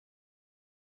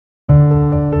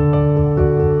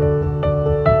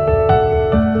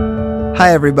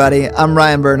Hi everybody, I'm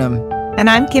Ryan Burnham. And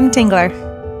I'm Kim Tingler.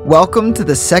 Welcome to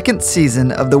the second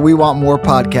season of the We Want More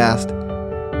podcast.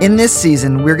 In this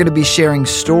season, we're going to be sharing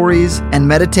stories and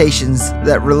meditations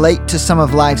that relate to some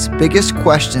of life's biggest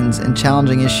questions and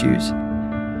challenging issues.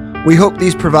 We hope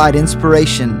these provide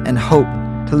inspiration and hope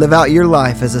to live out your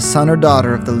life as a son or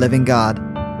daughter of the living God.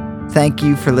 Thank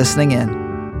you for listening in.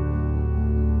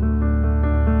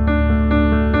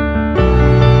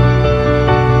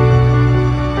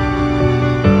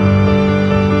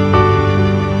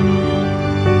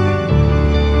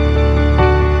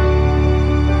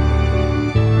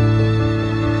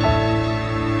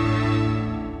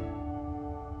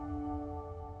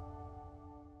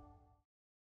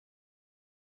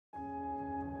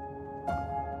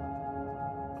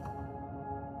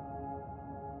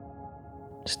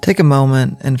 Just take a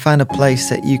moment and find a place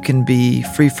that you can be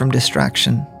free from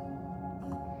distraction.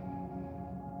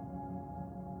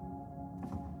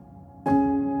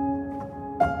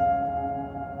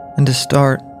 And to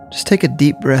start, just take a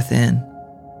deep breath in.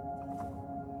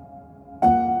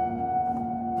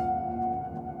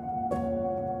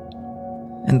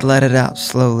 And let it out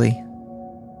slowly.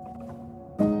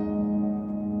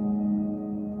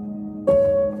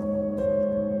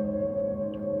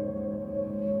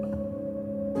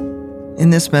 In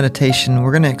this meditation,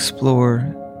 we're going to explore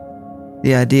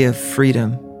the idea of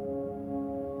freedom.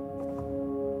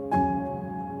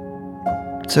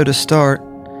 So to start,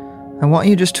 I want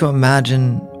you just to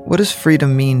imagine, what does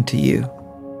freedom mean to you?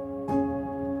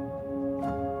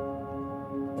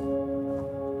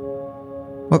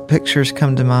 What pictures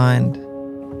come to mind,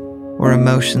 or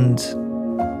emotions?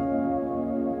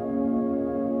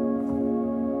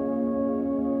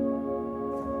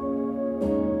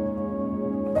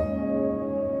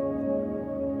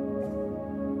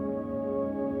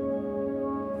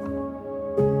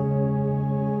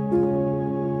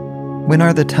 When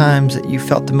are the times that you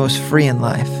felt the most free in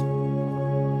life?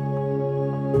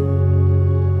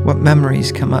 What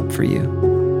memories come up for you?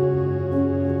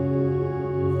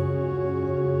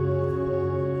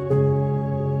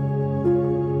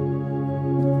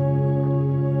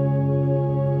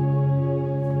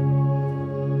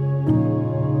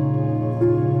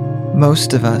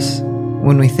 Most of us,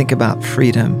 when we think about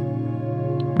freedom,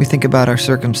 we think about our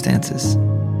circumstances.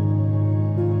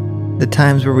 The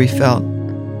times where we felt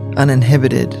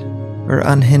uninhibited or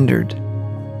unhindered.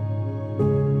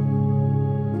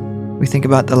 We think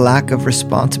about the lack of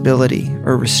responsibility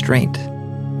or restraint.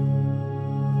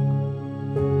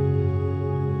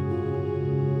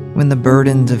 When the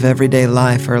burdens of everyday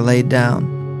life are laid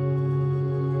down.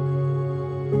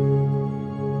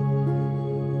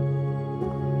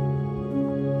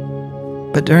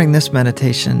 But during this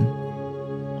meditation,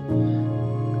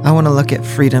 I want to look at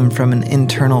freedom from an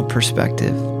internal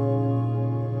perspective.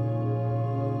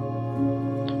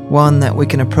 One that we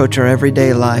can approach our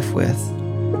everyday life with.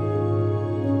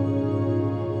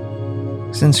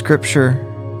 Since Scripture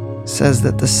says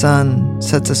that the Son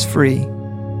sets us free,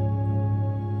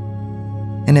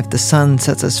 and if the Son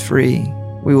sets us free,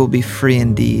 we will be free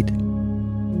indeed.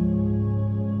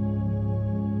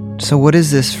 So what is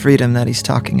this freedom that he's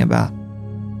talking about?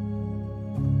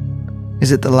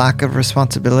 Is it the lack of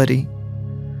responsibility?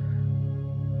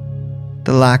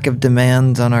 The lack of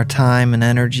demands on our time and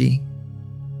energy?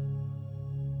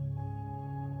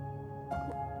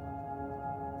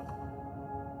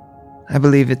 I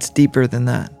believe it's deeper than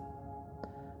that.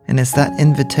 And it's that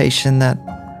invitation that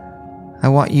I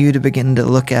want you to begin to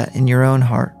look at in your own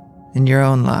heart, in your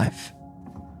own life.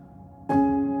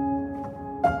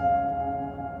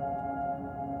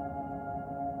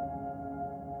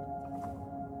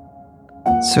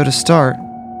 So to start,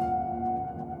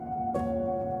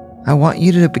 I want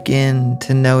you to begin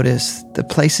to notice the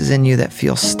places in you that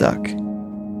feel stuck.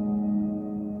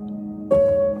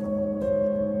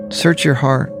 Search your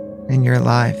heart in your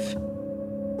life.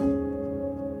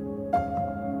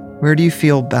 Where do you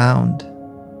feel bound?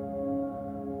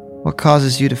 What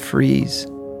causes you to freeze?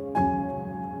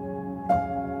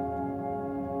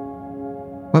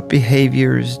 What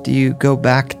behaviors do you go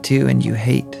back to and you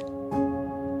hate?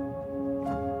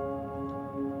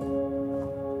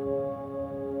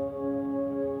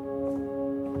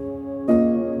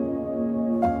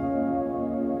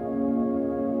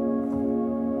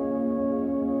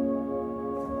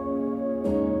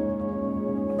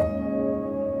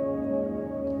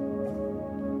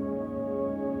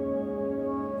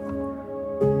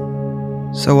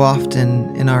 So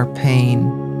often in our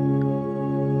pain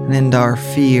and in our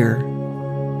fear,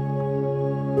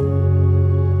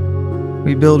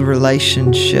 we build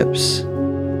relationships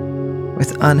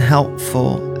with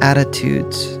unhelpful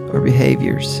attitudes or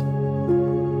behaviors.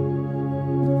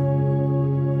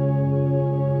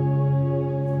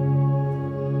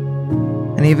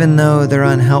 And even though they're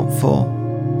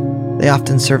unhelpful, they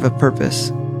often serve a purpose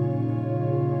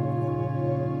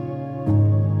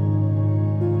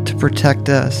to protect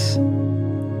us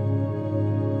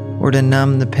or to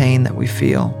numb the pain that we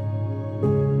feel.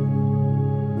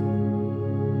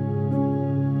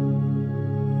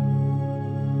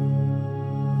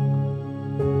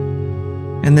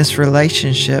 And this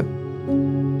relationship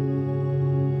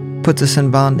puts us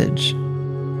in bondage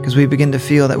because we begin to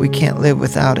feel that we can't live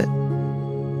without it.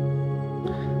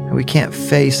 And we can't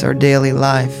face our daily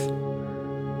life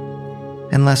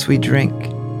unless we drink,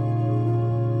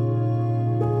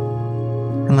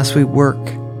 unless we work,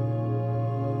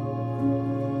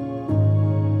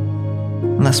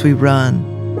 unless we run.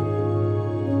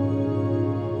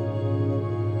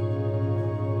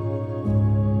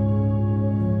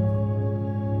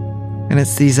 And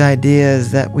it's these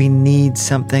ideas that we need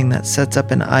something that sets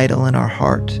up an idol in our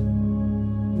heart.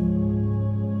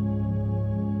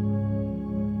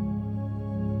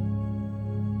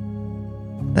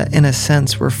 That in a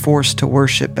sense we're forced to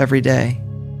worship every day.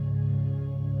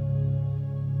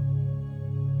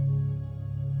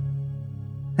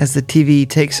 As the TV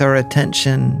takes our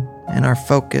attention and our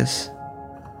focus,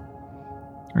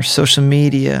 our social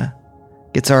media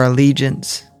gets our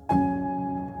allegiance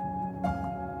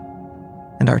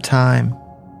and our time.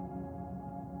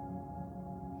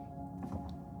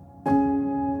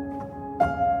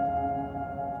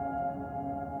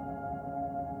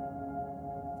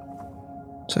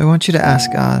 So I want you to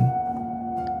ask God,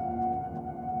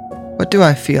 what do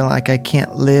I feel like I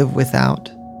can't live without?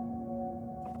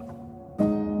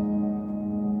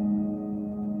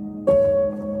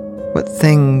 What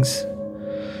things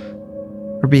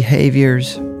or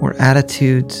behaviors or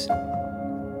attitudes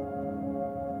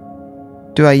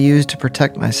do I use to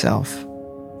protect myself?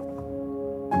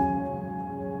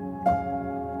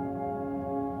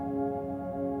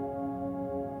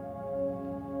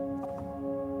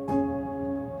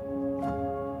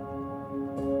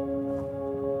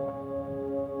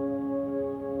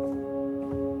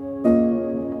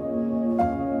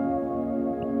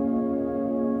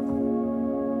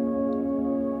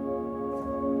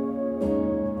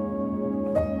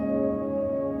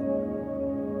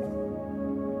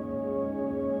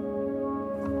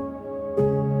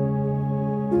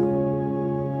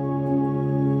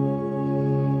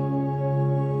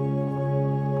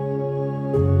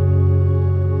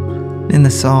 In the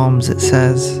Psalms it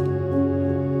says,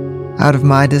 "Out of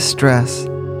my distress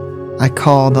I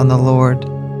called on the Lord.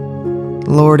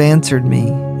 The Lord answered me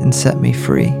and set me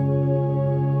free."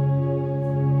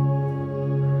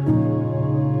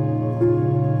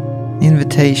 The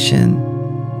invitation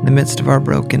in the midst of our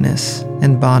brokenness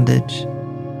and bondage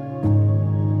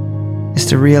is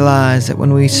to realize that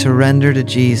when we surrender to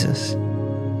Jesus,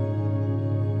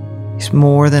 He's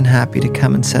more than happy to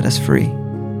come and set us free.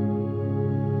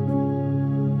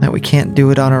 That we can't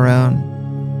do it on our own,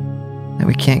 that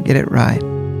we can't get it right.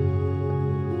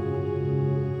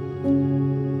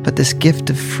 But this gift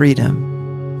of freedom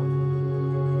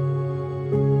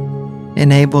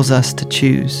enables us to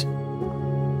choose.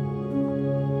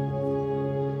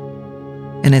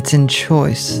 And it's in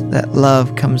choice that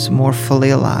love comes more fully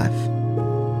alive.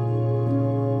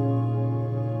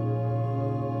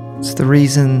 It's the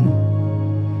reason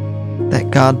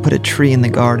that God put a tree in the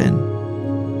garden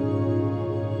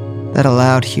that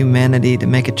allowed humanity to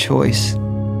make a choice.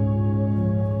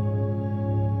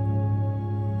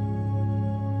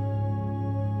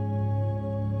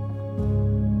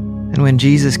 And when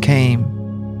Jesus came,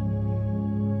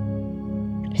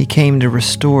 He came to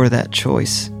restore that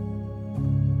choice.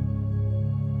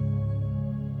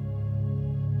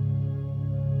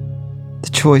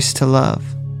 The choice to love.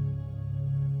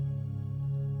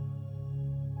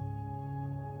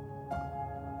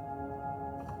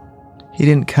 He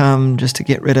didn't come just to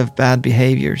get rid of bad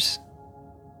behaviors.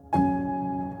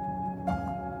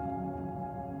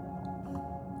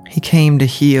 He came to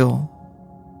heal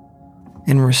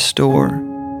and restore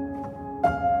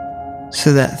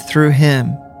so that through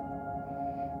Him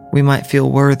we might feel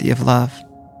worthy of love.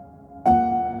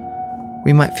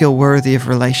 We might feel worthy of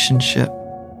relationship.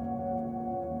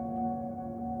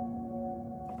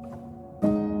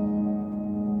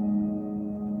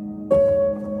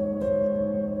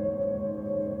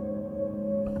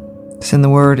 In the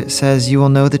Word it says, "You will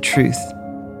know the truth,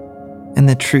 and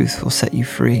the truth will set you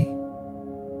free."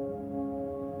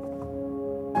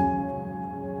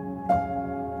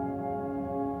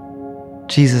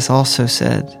 Jesus also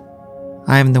said,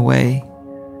 "I am the way,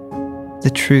 the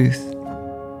truth,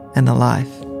 and the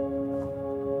life."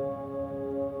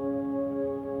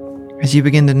 As you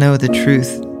begin to know the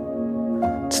truth,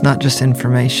 It's not just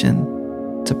information,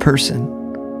 it's a person.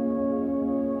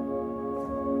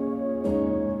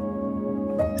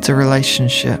 It's a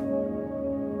relationship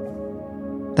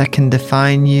that can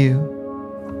define you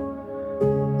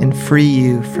and free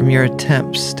you from your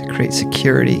attempts to create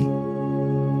security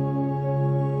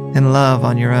and love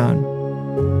on your own.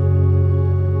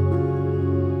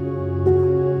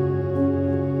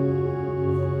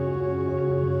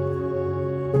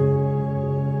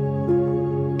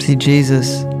 See,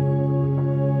 Jesus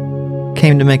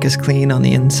came to make us clean on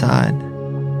the inside,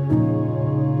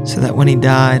 so that when he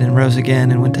died and rose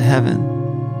again and went to heaven,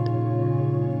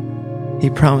 he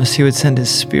promised he would send his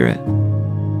Spirit.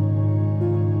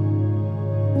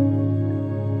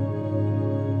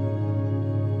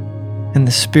 And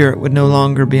the Spirit would no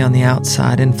longer be on the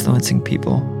outside influencing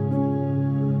people,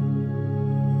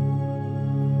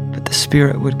 but the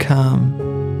Spirit would come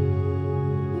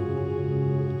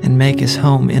and make his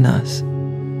home in us.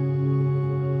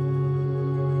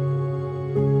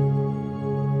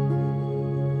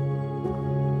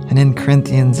 And in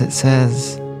Corinthians it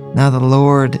says, "Now the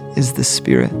Lord is the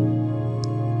Spirit,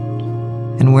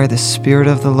 and where the Spirit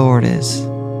of the Lord is,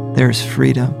 there is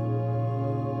freedom."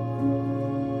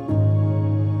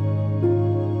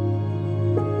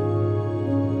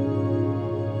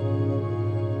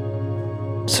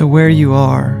 So where you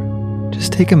are,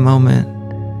 just take a moment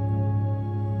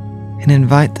and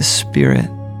invite the Spirit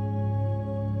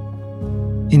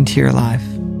into your life.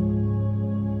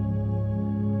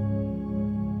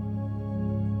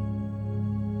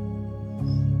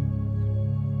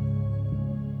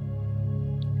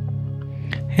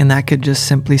 And that could just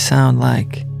simply sound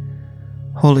like,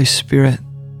 "Holy Spirit,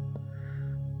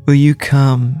 will you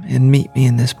come and meet me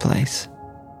in this place?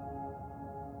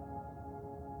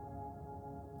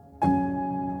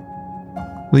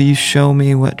 Will you show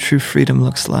me what true freedom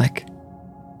looks like?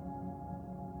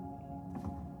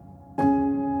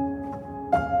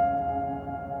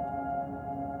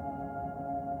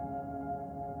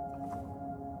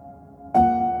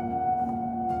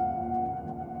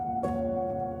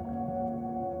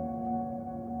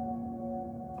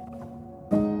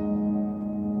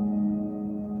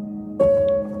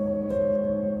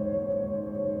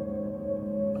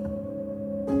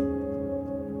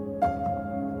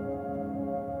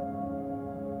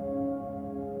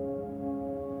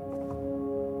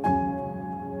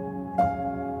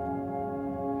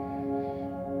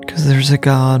 Because there's a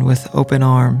God with open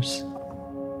arms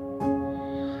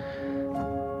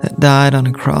that died on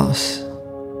a cross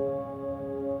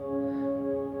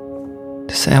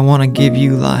to say, "I want to give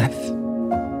you life."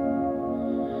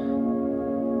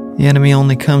 The enemy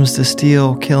only comes to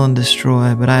steal, kill, and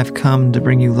destroy, but I have come to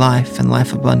bring you life and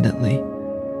life abundantly.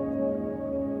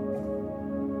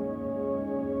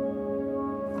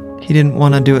 He didn't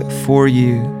want to do it for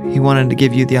you. He wanted to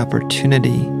give you the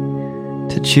opportunity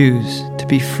to choose, to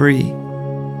be free.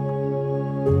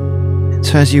 And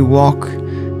so as you walk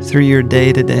through your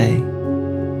day to day,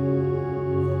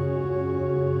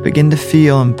 begin to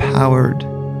feel empowered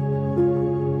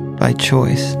by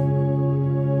choice.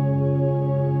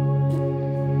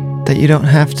 That you don't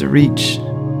have to reach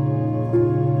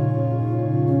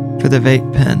for the vape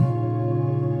pen.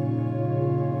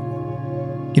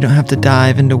 You don't have to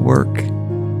dive into work.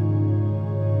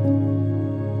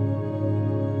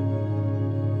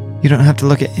 You don't have to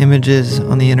look at images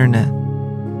on the internet.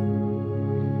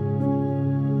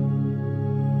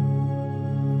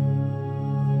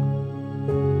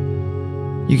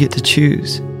 You get to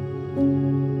choose.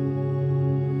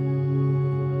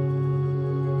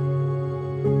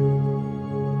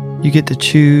 You get to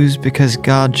choose because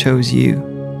God chose you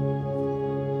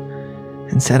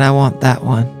and said, "I want that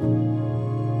one.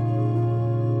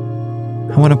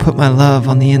 I want to put my love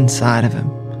on the inside of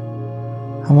him.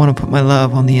 I want to put my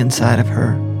love on the inside of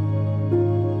her.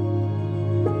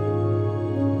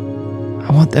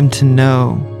 I want them to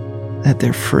know that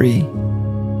they're free."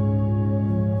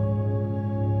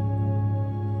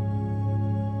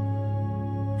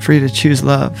 Free to choose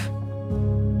love.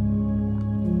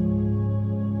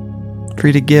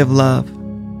 Free to give love.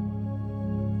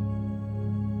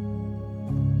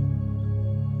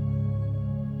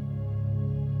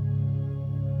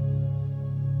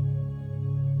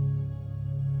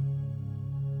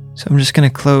 So I'm just going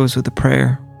to close with a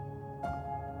prayer.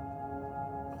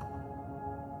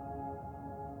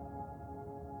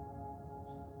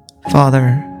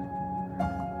 Father,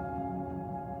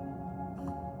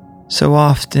 so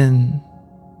often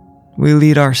we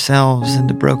lead ourselves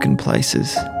into broken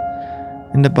places,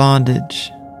 into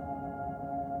bondage.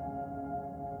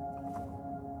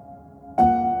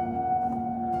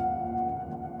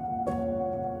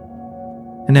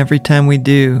 And every time we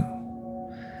do,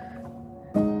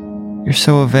 you're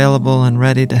so available and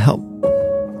ready to help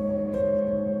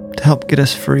get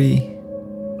us free,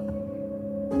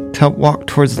 to help walk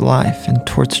towards life and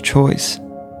towards choice.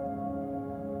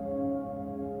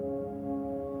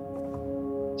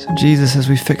 So Jesus, as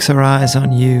we fix our eyes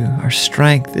on you, our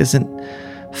strength isn't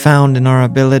found in our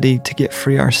ability to get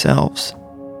free ourselves.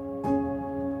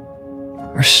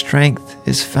 Our strength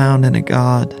is found in a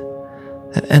God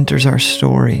that enters our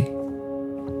story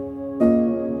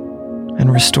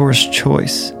and restores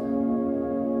choice,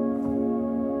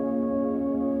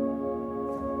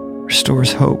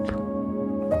 restores hope,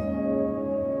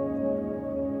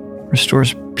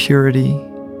 restores purity.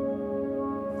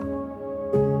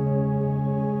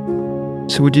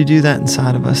 So would you do that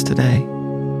inside of us today?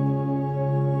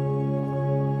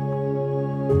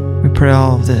 We pray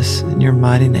all of this in your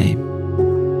mighty name.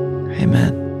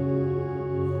 Amen.